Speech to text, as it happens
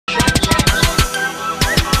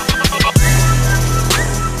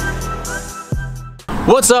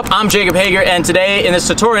What's up? I'm Jacob Hager, and today in this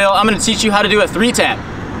tutorial I'm going to teach you how to do a 3-tap.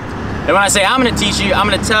 And when I say I'm going to teach you, I'm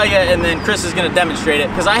going to tell you, and then Chris is going to demonstrate it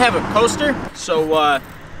because I have a coaster. So we'll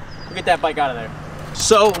get that bike out of there.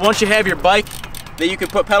 So once you have your bike that you can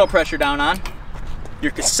put pedal pressure down on,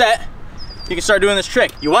 your cassette, you can start doing this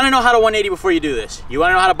trick. You want to know how to 180 before you do this. You want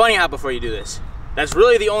to know how to bunny hop before you do this. That's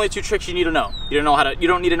really the only two tricks you need to know. You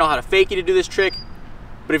don't need to know how to fakie to do this trick,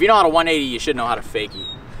 but if you know how to 180, you should know how to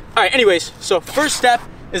fakie. All right, anyways, so first step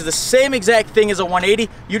is the same exact thing as a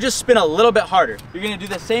 180. You just spin a little bit harder. You're gonna do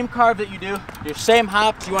the same carve that you do, your same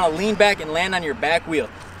hop. You wanna lean back and land on your back wheel.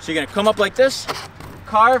 So you're gonna come up like this,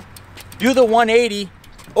 carve, do the 180,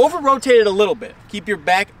 over rotate it a little bit. Keep your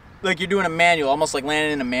back like you're doing a manual, almost like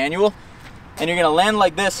landing in a manual. And you're gonna land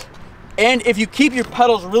like this. And if you keep your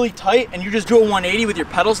pedals really tight and you just do a 180 with your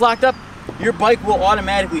pedals locked up, your bike will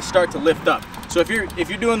automatically start to lift up. So if you're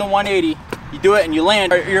doing the 180, you do it and you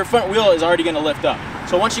land, your front wheel is already gonna lift up.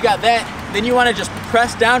 So once you got that, then you wanna just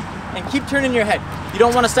press down and keep turning your head. You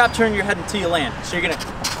don't wanna stop turning your head until you land. So you're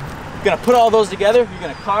gonna put all those together, you're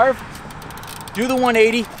gonna carve, do the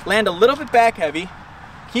 180, land a little bit back heavy,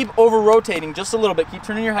 keep over rotating just a little bit, keep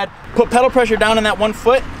turning your head, put pedal pressure down on that one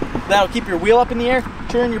foot, that'll keep your wheel up in the air,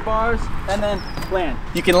 turn your bars, and then land.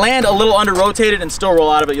 You can land a little under rotated and still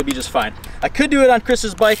roll out of it, you'll be just fine. I could do it on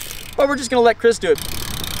Chris's bike, but we're just gonna let Chris do it.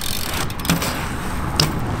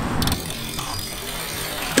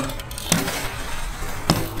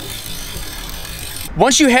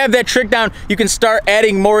 Once you have that trick down, you can start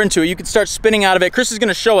adding more into it. You can start spinning out of it. Chris is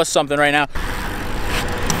gonna show us something right now.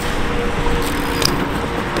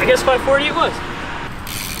 I guess 540 it was.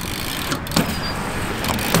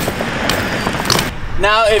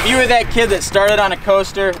 Now, if you were that kid that started on a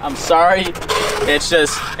coaster, I'm sorry. It's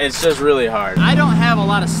just really hard. I don't have a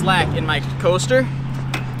lot of slack in my coaster,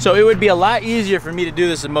 so it would be a lot easier for me to do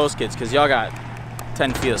this than most kids because y'all got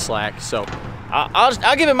 10 feet of slack. So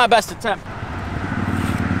I'll give it my best attempt.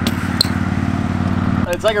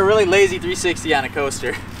 It's like a really lazy 360 on a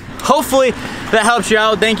coaster. Hopefully that helps you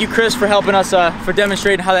out. Thank you, Chris, for helping us, for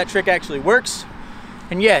demonstrating how that trick actually works.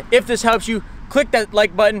 And yeah, if this helps you, click that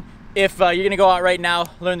like button. If you're gonna go out right now,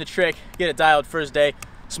 learn the trick, get it dialed first day,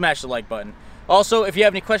 smash the like button. Also, if you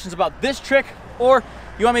have any questions about this trick, or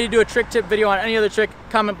you want me to do a trick tip video on any other trick,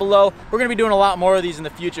 comment below. We're gonna be doing a lot more of these in the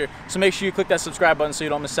future, so make sure you click that subscribe button so you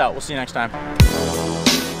don't miss out. We'll see you next time.